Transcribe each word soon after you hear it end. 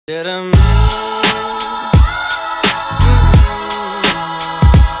Hey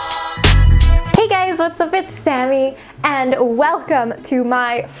guys, what's up? It's Sammy and welcome to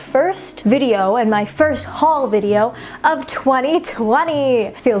my first video and my first haul video of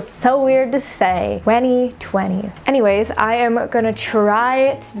 2020. Feels so weird to say 2020. Anyways, I am gonna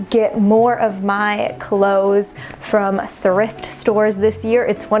try to get more of my clothes from thrift stores this year.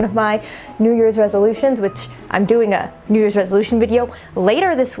 It's one of my New Year's resolutions, which I'm doing a New Year's resolution video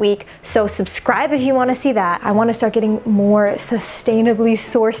later this week, so subscribe if you want to see that. I want to start getting more sustainably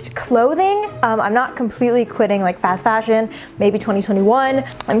sourced clothing. I'm not completely quitting like fast fashion, maybe 2021.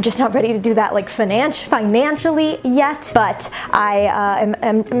 I'm just not ready to do that like financially yet, but I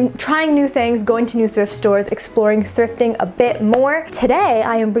am trying new things, going to new thrift stores, exploring thrifting a bit more. Today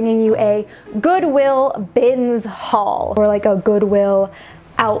I am bringing you a Goodwill bins haul, or like a Goodwill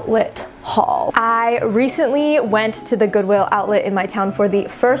outlet haul. I recently went to the Goodwill outlet in my town for the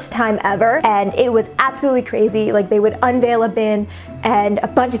first time ever, and it was absolutely crazy. Like, they would unveil a bin and a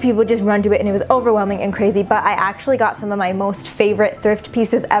bunch of people would just run to it, and it was overwhelming and crazy, but I actually got some of my most favorite thrift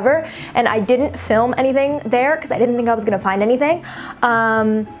pieces ever, and I didn't film anything there because I didn't think I was gonna find anything.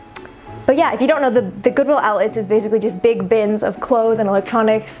 But yeah, if you don't know, the Goodwill outlets is basically just big bins of clothes and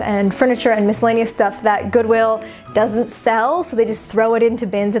electronics and furniture and miscellaneous stuff that Goodwill doesn't sell, so they just throw it into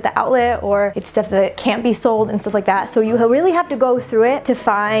bins at the outlet, or it's stuff that can't be sold and stuff like that. So you really have to go through it to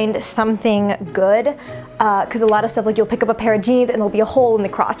find something good, because a lot of stuff, like, you'll pick up a pair of jeans and there'll be a hole in the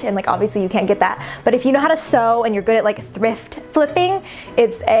crotch, and like obviously you can't get that. But if you know how to sew and you're good at like thrift flipping,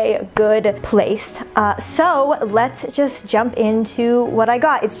 it's a good place. So let's just jump into what I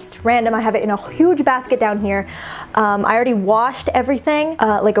got. It's just random. I have it in a huge basket down here. I already washed everything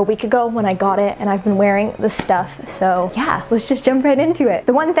like a week ago when I got it, and I've been wearing the stuff. So yeah, let's just jump right into it.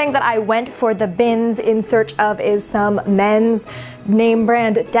 The one thing that I went for the bins in search of is some men's name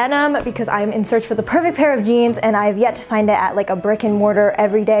brand denim, because I'm in search for the perfect pair of jeans and I've yet to find it at like a brick and mortar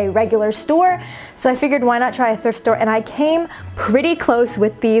everyday regular store. So I figured, why not try a thrift store? And I came pretty close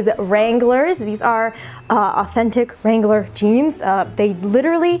with these Wranglers. These are authentic Wrangler jeans. They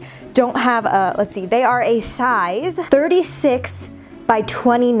literally don't have a, let's see, they are a size 36 by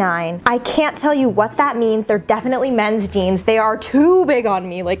 29. I can't tell you what that means. They're definitely men's jeans. They are too big on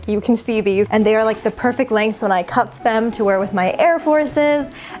me, like you can see these, and they are like the perfect length when I cup them to wear with my Air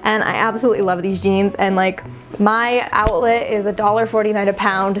Forces, and I absolutely love these jeans. And like, my outlet is $1.49 a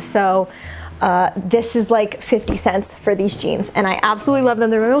pound, so this is like 50 cents for these jeans, and I absolutely love them.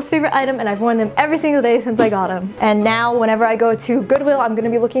 They're my most favorite item, and I've worn them every single day since I got them. And now whenever I go to Goodwill, I'm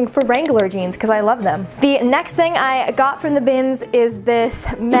gonna be looking for Wrangler jeans because I love them. The next thing I got from the bins is this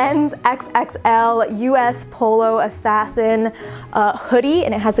men's XXL US Polo Assassin hoodie,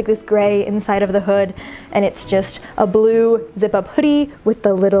 and it has like this gray inside of the hood, and it's just a blue zip-up hoodie with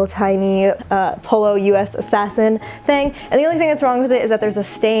the little tiny Polo US Assassin thing. And the only thing that's wrong with it is that there's a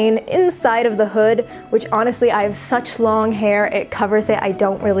stain inside of the hood, which honestly, I have such long hair, it covers it. I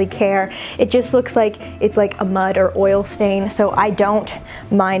don't really care. It just looks like it's like a mud or oil stain, so I don't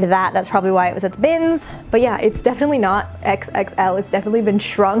mind that. That's probably why it was at the bins. But yeah, it's definitely not XXL. It's definitely been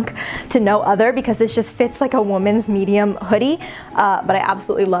shrunk to no other, because this just fits like a woman's medium hoodie. But I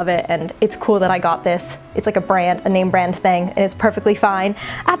absolutely love it, and it's cool that I got this. It's like a brand, a name brand thing, and it's perfectly fine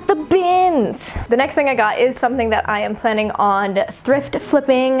at the bins. The next thing I got is something that I am planning on thrift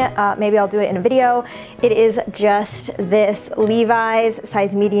flipping. Maybe I'll do it in a video. It is just this Levi's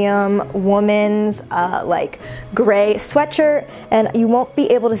size medium woman's like gray sweatshirt, and you won't be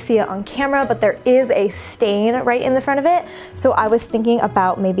able to see it on camera, but there is a stain right in the front of it. So I was thinking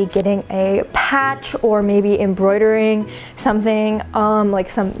about maybe getting a patch, or maybe embroidering something, like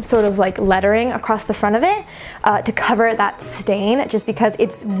some sort of like lettering across the front of it to cover that stain, just because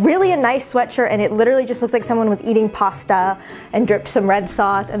it's really a nice sweatshirt, and it literally just looks like someone was eating pasta and dripped some red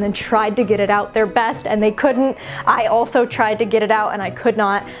sauce and then tried to get it out their best, and they couldn't. I also tried to get it out and I could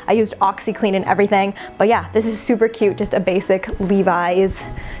not. I used OxyClean and everything. But yeah, this is super cute, just a basic Levi's,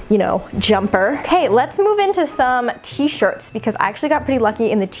 you know, jumper. Okay, let's move into some t-shirts, because I actually got pretty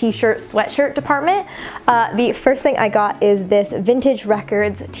lucky in the t-shirt sweatshirt department. The first thing I got is this Vintage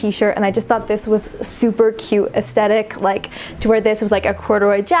Records t-shirt, and I just thought this was super cute aesthetic, like to wear this with like a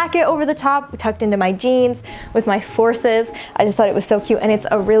corduroy jacket over the top, tucked into my jeans with my Forces. I just thought it was so cute, and it's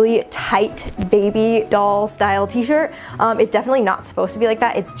a really tight baby doll style t-shirt. It's definitely not supposed to be like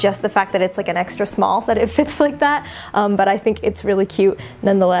that. It's just the fact that it's like an extra small that it fits like that. But I think it's really cute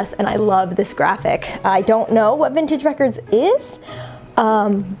nonetheless, and I love this graphic. I don't know what Vintage Records is,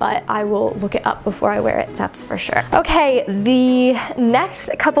 but I will look it up before I wear it, that's for sure. Okay, the next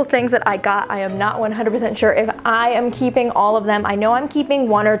couple things that I got, I am not 100% sure if I am keeping all of them. I know I'm keeping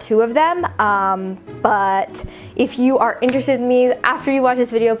 1 or 2 of them, but if you are interested in these after you watch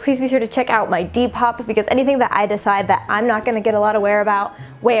this video, please be sure to check out my Depop, because anything that I decide that I'm not gonna get a lot of wear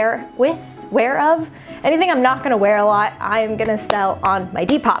of, anything I'm not gonna wear a lot, I am gonna sell on my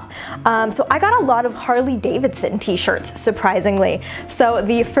Depop. So I got a lot of Harley Davidson t-shirts, surprisingly. So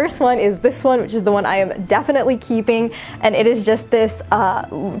the first one is this one, which is the one I am definitely keeping, and it is just this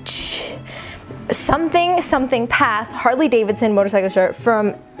something pass Harley Davidson motorcycle shirt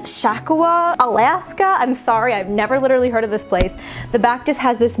from Shakawa, Alaska. I'm sorry, I've never literally heard of this place. The back just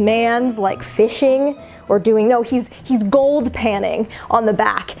has this man's like fishing or doing, no, he's gold panning on the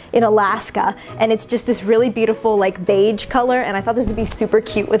back in Alaska, and it's just this really beautiful like beige color, and I thought this would be super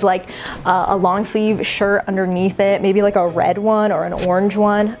cute with like a long sleeve shirt underneath it, maybe like a red one or an orange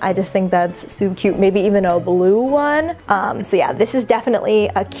one. I just think that's super cute, maybe even a blue one. So yeah, this is definitely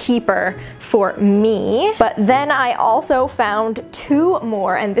a keeper for me. But then I also found 2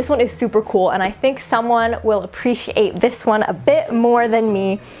 more, and this one is super cool, and I think someone will appreciate this one a bit more than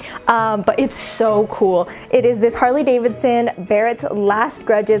me, but it's so cool. It is this Harley Davidson Barrett's Last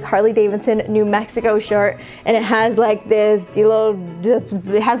Grudges Harley Davidson New Mexico shirt, and it has like this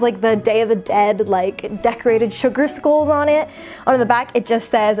it has like the Day of the Dead like decorated sugar skulls on it. On the back it just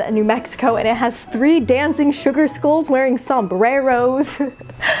says New Mexico, and it has 3 dancing sugar skulls wearing sombreros.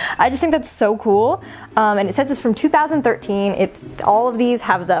 I just think that's so cool. And it says it's from 2013. All of these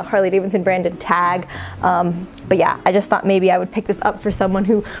have the Harley Davidson branded tag. But yeah, I just thought maybe I would pick this up for someone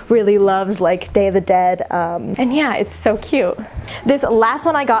who really loves like Day of the Dead. And yeah, it's so cute. This last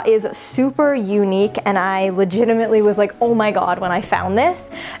one I got is super unique, and I legitimately was like, oh my god, when I found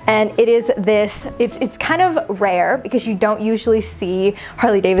this. And it is this, it's kind of rare because you don't usually see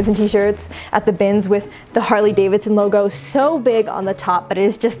Harley Davidson t-shirts at the bins with the Harley Davidson logo so big on the top, but it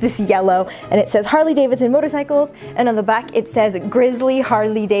is just this yellow, and it says Harley Davidson Motorcycles, and on the back it says Grizzly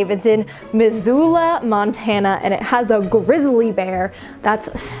Harley Davidson, Missoula, Montana, and it has a grizzly bear.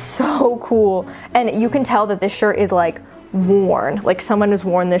 That's so cool. And you can tell that this shirt is like worn, like someone has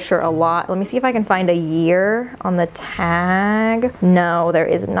worn this shirt a lot. Let me see if I can find a year on the tag. No, there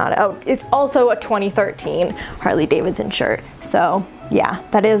is not. Oh, it's also a 2013 Harley Davidson shirt. So yeah,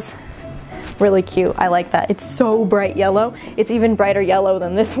 that is really cute. I like that. It's so bright yellow. It's even brighter yellow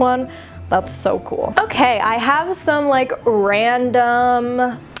than this one. That's so cool. Okay, I have some like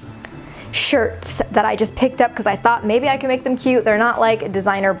random shirts that I just picked up because I thought maybe I could make them cute. They're not like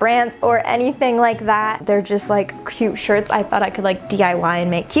designer brands or anything like that. They're just like cute shirts I thought I could like DIY and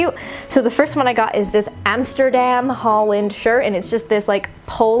make cute. So the first one I got is this Amsterdam Holland shirt, and it's just this like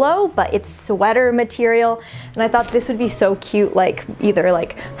polo, but it's sweater material, and I thought this would be so cute, like either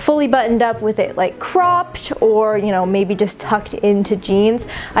like fully buttoned up with it like cropped, or you know, maybe just tucked into jeans.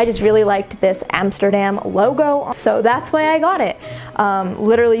 I just really liked this Amsterdam logo, so that's why I got it.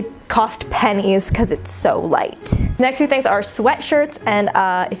 Literally cost pennies because it's so light. Next few things are sweatshirts, and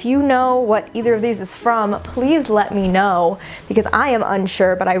if you know what either of these is from, please let me know because I am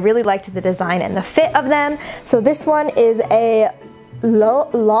unsure, but I really liked the design and the fit of them. So this one is a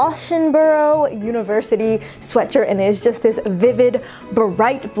Loughborough University sweatshirt, and it is just this vivid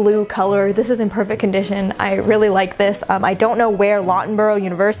bright blue color. This is in perfect condition. I really like this. I don't know where Loughborough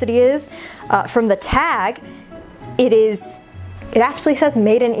University is. From the tag, it actually says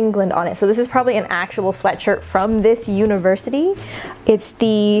made in England on it. So this is probably an actual sweatshirt from this university.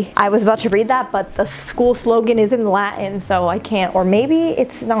 I was about to read that, but the school slogan is in Latin, so I can't, or maybe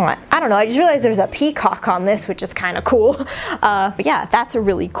it's not. I don't know, I just realized there's a peacock on this, which is kind of cool. But yeah, that's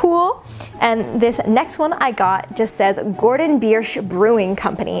really cool. And this next one I got just says Gordon Biersch Brewing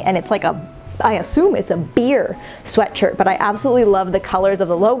Company, and it's like I assume it's a beer sweatshirt, but I absolutely love the colors of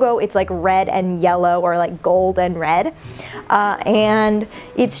the logo. It's like red and yellow, or like gold and red. And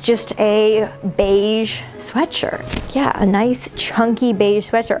it's just a beige sweatshirt. Yeah, a nice chunky beige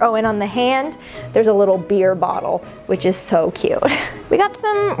sweatshirt. Oh, and on the hand, there's a little beer bottle, which is so cute. We got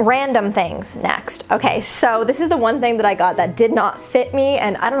some random things next. Okay, so this is the one thing that I got that did not fit me,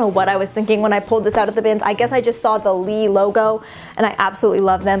 and I don't know what I was thinking when I pulled this out of the bins. I guess I just saw the Lee logo, and I absolutely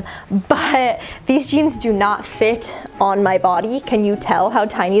love them, but these jeans do not fit on my body. Can you tell how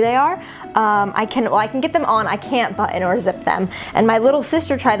tiny they are? I can get them on, I can't button or zip them. And my little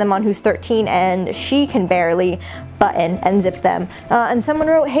sister tried them on, who's 13, and she can barely button and zip them. And someone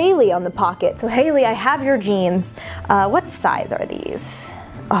wrote Haley on the pocket. So Haley, I have your jeans. What size are these?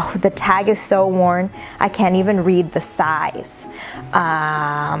 Oh, the tag is so worn, I can't even read the size.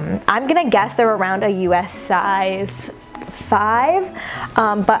 I'm gonna guess they're around a US size 5,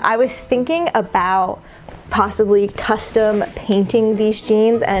 but I was thinking about possibly custom painting these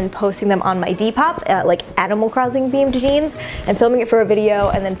jeans and posting them on my Depop, like Animal Crossing themed jeans, and filming it for a video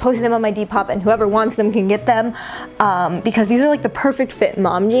and then posting them on my Depop, and whoever wants them can get them, because these are like the perfect fit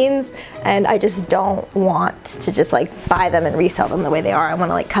mom jeans, and I just don't want to just like buy them and resell them the way they are. I want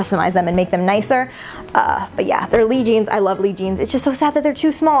to like customize them and make them nicer. But yeah, they're Lee jeans. I love Lee jeans. It's just so sad that they're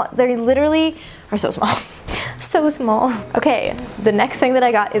too small. They literally are so small. So small. Okay, the next thing that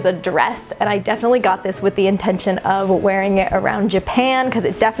I got is a dress, and I definitely got this with the intention of wearing it around Japan, because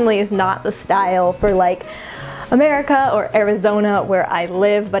it definitely is not the style for like America or Arizona where I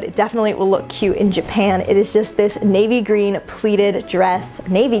live, but it definitely will look cute in Japan. It is just this navy green pleated dress.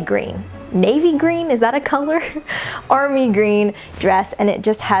 Navy green, is that a color? Army green dress, and it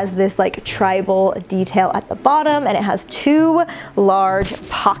just has this like tribal detail at the bottom, and it has 2 large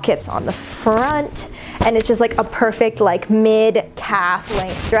pockets on the front, and it's just like a perfect like mid-calf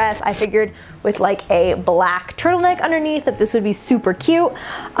length dress. I figured with like a black turtleneck underneath that this would be super cute,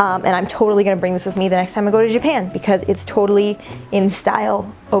 and I'm totally gonna bring this with me the next time I go to Japan because it's totally in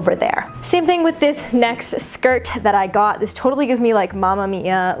style over there. Same thing with this next skirt that I got. This totally gives me like Mamma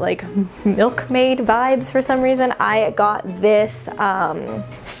Mia, like milkmaid vibes for some reason. I got this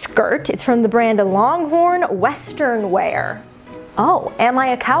skirt. It's from the brand Longhorn Western Wear. Oh, am I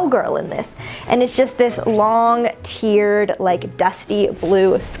a cowgirl in this? And it's just this long tiered like dusty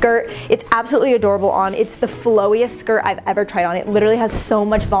blue skirt. It's absolutely adorable on. It's the flowiest skirt I've ever tried on. It literally has so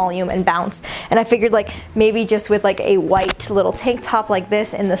much volume and bounce, and I figured like maybe just with like a white little tank top like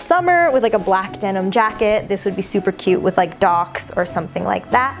this in the summer with like a black denim jacket, this would be super cute with like Docs or something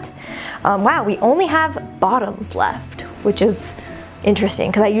like that. Wow, we only have bottoms left, which is interesting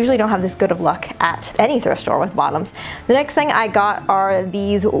because I usually don't have this good of luck at any thrift store with bottoms. The next thing I got are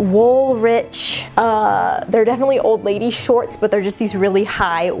these Woolrich, they're definitely old lady shorts, but they're just these really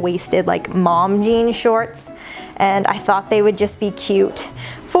high-waisted like mom jean shorts, and I thought they would just be cute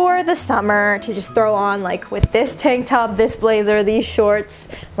for the summer to just throw on like with this tank top, this blazer, these shorts,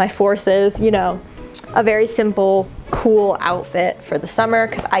 my forces, you know, a very simple, cool outfit for the summer,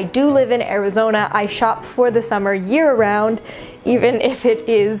 because I do live in Arizona. I shop for the summer year-round, even if it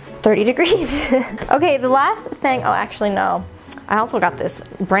is 30 degrees. Okay, the last thing, oh actually no, I also got this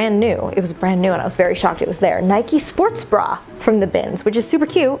brand new. It was brand new and I was very shocked it was there. Nike sports bra from the bins, which is super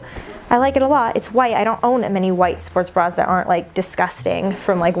cute. I like it a lot. It's white. I don't own many white sports bras that aren't like disgusting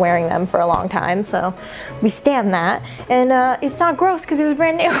from like wearing them for a long time, so we stand that. And it's not gross because it was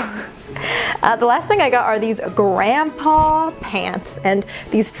brand new. The last thing I got are these grandpa pants, and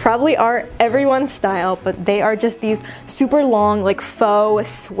these probably aren't everyone's style, but they are just these super long like faux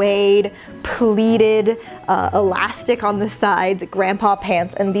suede pleated elastic on the sides grandpa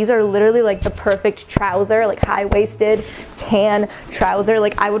pants, and these are literally like the perfect trouser, like high-waisted tan trouser.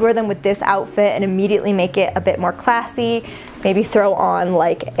 Like I would wear them with this outfit and immediately make it a bit more classy, maybe throw on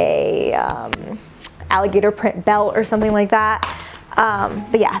like a alligator print belt or something like that.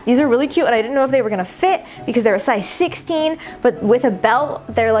 But yeah, these are really cute, and I didn't know if they were gonna fit because they're a size 16, but with a belt,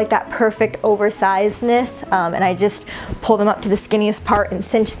 they're like that perfect oversizedness, and I just pull them up to the skinniest part and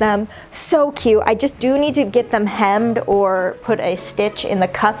cinch them. So cute. I just do need to get them hemmed or put a stitch in the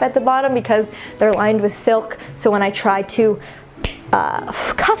cuff at the bottom because they're lined with silk, so when I try to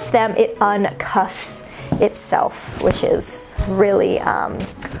cuff them, it uncuffs itself, which is really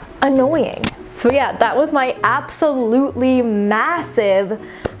annoying. So yeah, that was my absolutely massive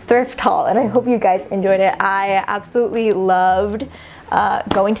thrift haul, and I hope you guys enjoyed it. I absolutely loved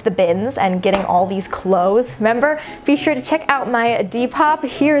going to the bins and getting all these clothes. Remember, be sure to check out my Depop.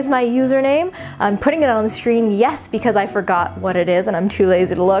 Here is my username. I'm putting it on the screen, yes, because I forgot what it is and I'm too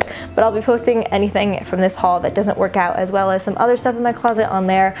lazy to look, but I'll be posting anything from this haul that doesn't work out, as well as some other stuff in my closet on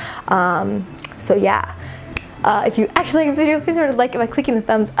there. So yeah. If you actually like this video, please remember to like it by clicking the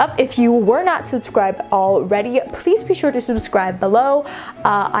thumbs up. If you were not subscribed already, please be sure to subscribe below.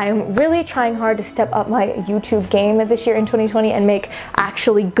 I am really trying hard to step up my YouTube game this year in 2020 and make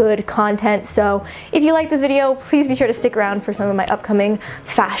actually good content. So if you like this video, please be sure to stick around for some of my upcoming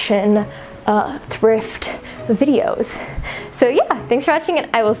fashion thrift videos. So yeah, thanks for watching, and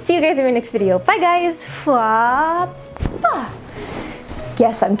I will see you guys in my next video. Bye guys.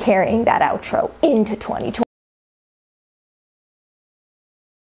 Yes, I'm carrying that outro into 2020.